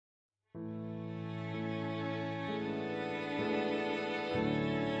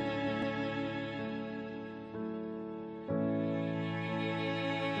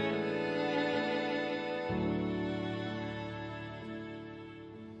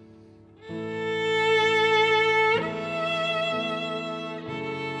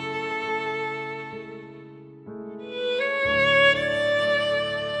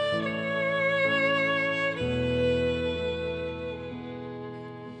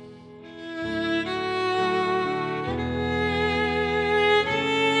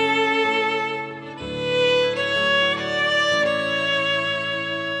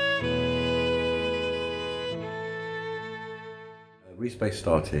Respace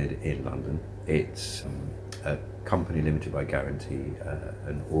started in London. It's a company limited by guarantee,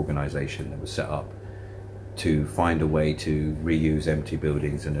 an organisation that was set up to find a way to reuse empty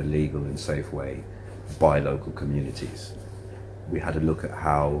buildings in a legal and safe way by local communities. We had a look at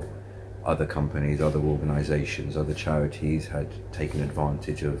how other companies, other organisations, other charities had taken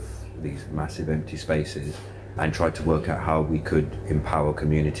advantage of these massive empty spaces and tried to work out how we could empower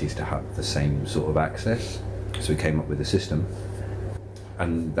communities to have the same sort of access. So we came up with a system,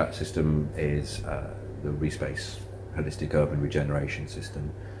 and that system is the Respace Holistic Urban Regeneration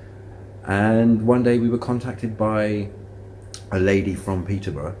System. And one day we were contacted by a lady from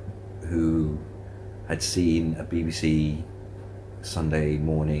Peterborough who had seen a BBC Sunday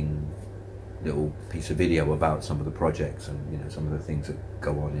morning little piece of video about some of the projects and some of the things that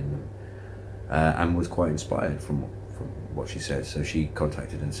go on in them, and was quite inspired from what she said. So she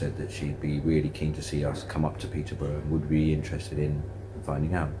contacted and said that she'd be really keen to see us come up to Peterborough and would be interested in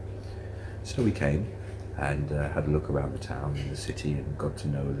finding out. So we came and had a look around the town and the city and got to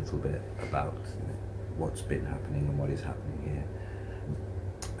know a little bit about what's been happening and what is happening here.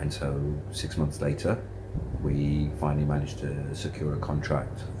 And so 6 months later, we finally managed to secure a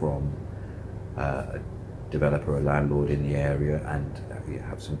contract from a developer, a landlord in the area, and we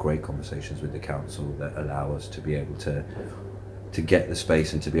have some great conversations with the council that allow us to be able to get the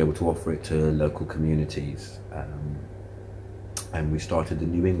space and to be able to offer it to local communities. And we started the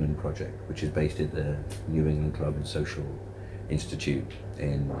New England project, which is based at the New England Club and Social Institute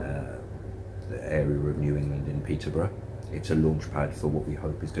in the area of New England in Peterborough. It's a launch pad for what we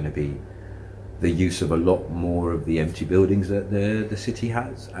hope is going to be the use of a lot more of the empty buildings that the city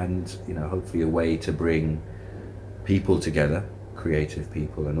has, and hopefully a way to bring people together, creative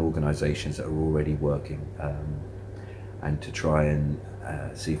people and organisations that are already working, and to try and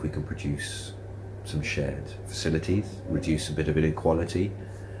see if we can produce some shared facilities, reduce a bit of inequality,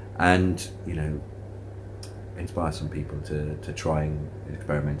 and inspire some people to try and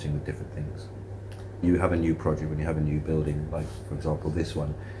experimenting with different things. You have a new project, when you have a new building, like for example this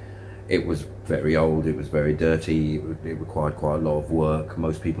one, it was very old, it was very dirty, it required quite a lot of work.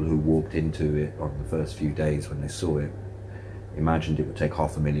 Most people who walked into it on the first few days when they saw it imagined it would take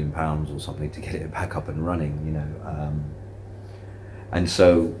 £500,000 or something to get it back up and running, and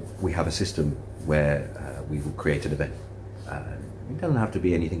so we have a system where we will create an event. It doesn't have to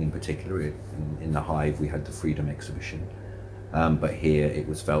be anything in particular. In the Hive we had the Freedom exhibition, but here it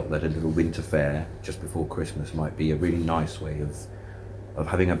was felt that a little winter fair just before Christmas might be a really nice way of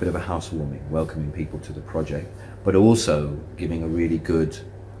having a bit of a housewarming, welcoming people to the project, but also giving a really good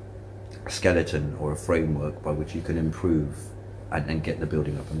skeleton or a framework by which you can improve and get the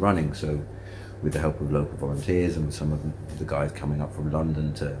building up and running. So with the help of local volunteers and with some of the guys coming up from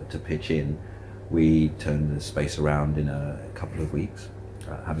London to pitch in, we turned the space around in a couple of weeks.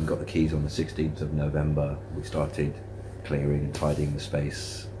 Having got the keys on the 16th of November, we started clearing and tidying the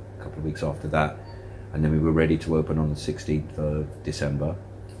space a couple of weeks after that. And then we were ready to open on the 16th of December,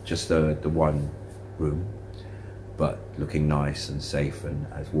 just the one room, but looking nice and safe and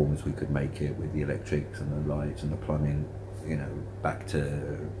as warm as we could make it, with the electrics and the lights and the plumbing, back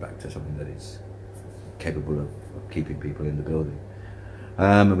to something that is capable of keeping people in the building.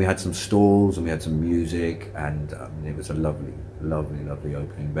 And we had some stalls and we had some music, and it was a lovely, lovely, lovely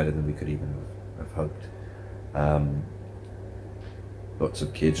opening, better than we could even have hoped. Lots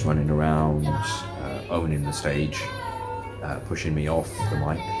of kids running around, owning the stage, pushing me off the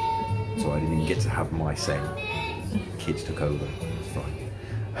mic, so I didn't even get to have my say. Kids took over, it was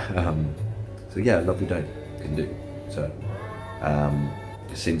fine. So yeah, lovely day, can do. So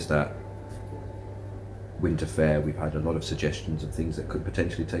since that winter fair, we've had a lot of suggestions of things that could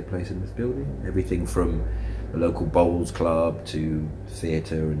potentially take place in this building. Everything from the local bowls club to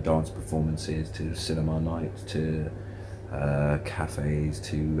theatre and dance performances to cinema nights to cafes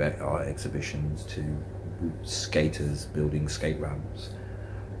to art exhibitions to skaters building skate ramps,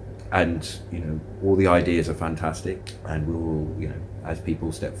 and all the ideas are fantastic, and we'll as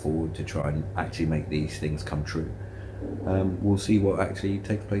people step forward to try and actually make these things come true, we'll see what actually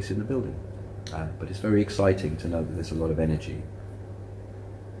takes place in the building. But it's very exciting to know that there's a lot of energy.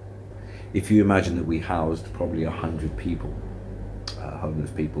 If you imagine that we housed probably 100 people,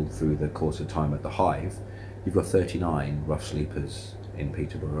 homeless people, through the course of time at the Hive, you've got 39 rough sleepers in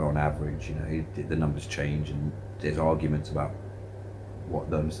Peterborough on average. The numbers change and there's arguments about what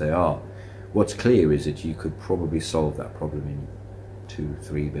numbers they are. What's clear is that you could probably solve that problem in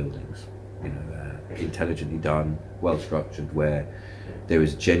 2-3 buildings, intelligently done, well structured, where there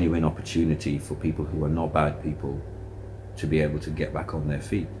is genuine opportunity for people who are not bad people to be able to get back on their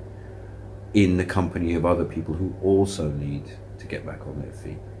feet in the company of other people who also need to get back on their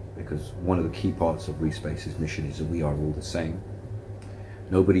feet. Because one of the key parts of Respace's mission is that we are all the same.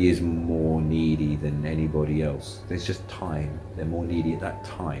 Nobody is more needy than anybody else. There's just time. They're more needy at that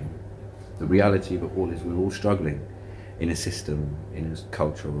time. The reality of it all is we're all struggling in a system, in a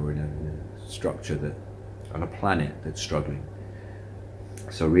culture, or in a structure that, on a planet that's struggling.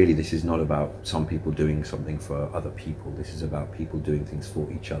 So really, this is not about some people doing something for other people. This is about people doing things for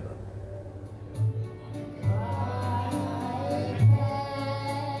each other.